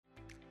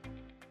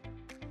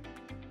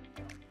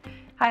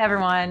Hi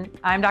everyone,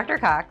 I'm Dr.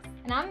 Cox.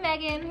 And I'm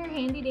Megan, her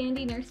handy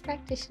dandy nurse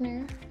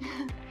practitioner.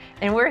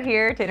 And we're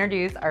here to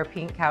introduce our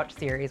Pink Couch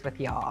series with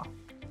y'all.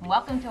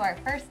 Welcome to our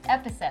first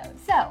episode.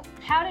 So,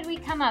 how did we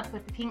come up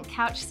with the Pink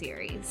Couch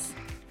series?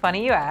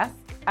 Funny you ask.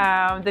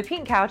 The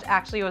Pink Couch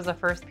actually was the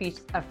first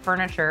piece of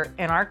furniture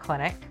in our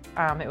clinic.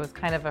 It was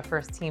kind of a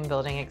first team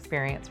building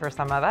experience for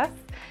some of us.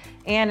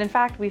 And in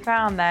fact, we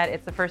found that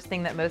it's the first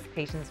thing that most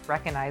patients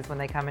recognize when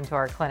they come into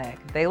our clinic.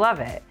 They love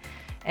it.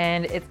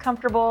 And it's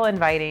comfortable,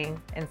 inviting,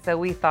 and so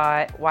we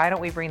thought, why don't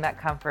we bring that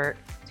comfort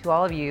to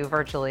all of you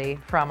virtually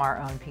from our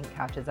own Pink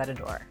Couches at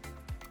Adore.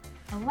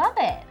 I love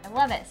it. I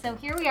love it. So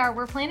here we are.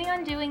 We're planning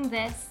on doing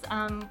this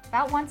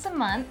about once a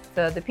month.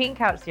 So the Pink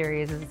Couch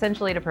series is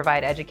essentially to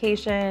provide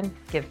education,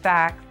 give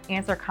facts,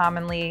 answer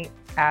commonly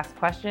asked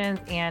questions,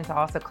 and to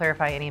also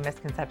clarify any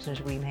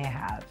misconceptions we may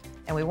have.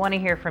 And we want to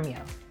hear from you.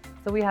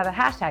 So we have a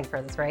hashtag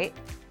for this, right?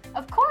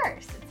 Of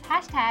course. It's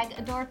hashtag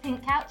Adore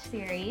Pink Couch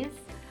series.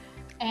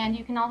 And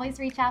you can always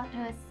reach out to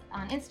us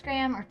on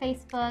Instagram or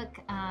Facebook,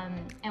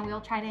 and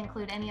we'll try to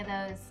include any of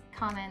those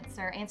comments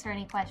or answer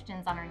any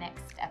questions on our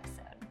next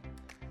episode.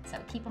 So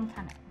keep them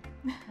coming.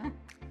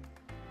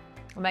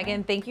 Well,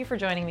 Megan, thank you for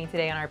joining me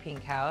today on our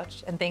Pink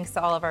Couch, and thanks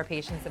to all of our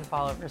patients and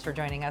followers for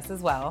joining us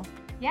as well.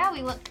 Yeah,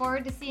 we look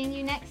forward to seeing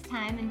you next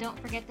time, and don't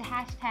forget to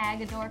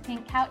hashtag Adore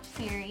Pink Couch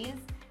series,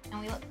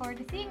 and we look forward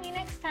to seeing you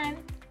next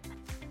time.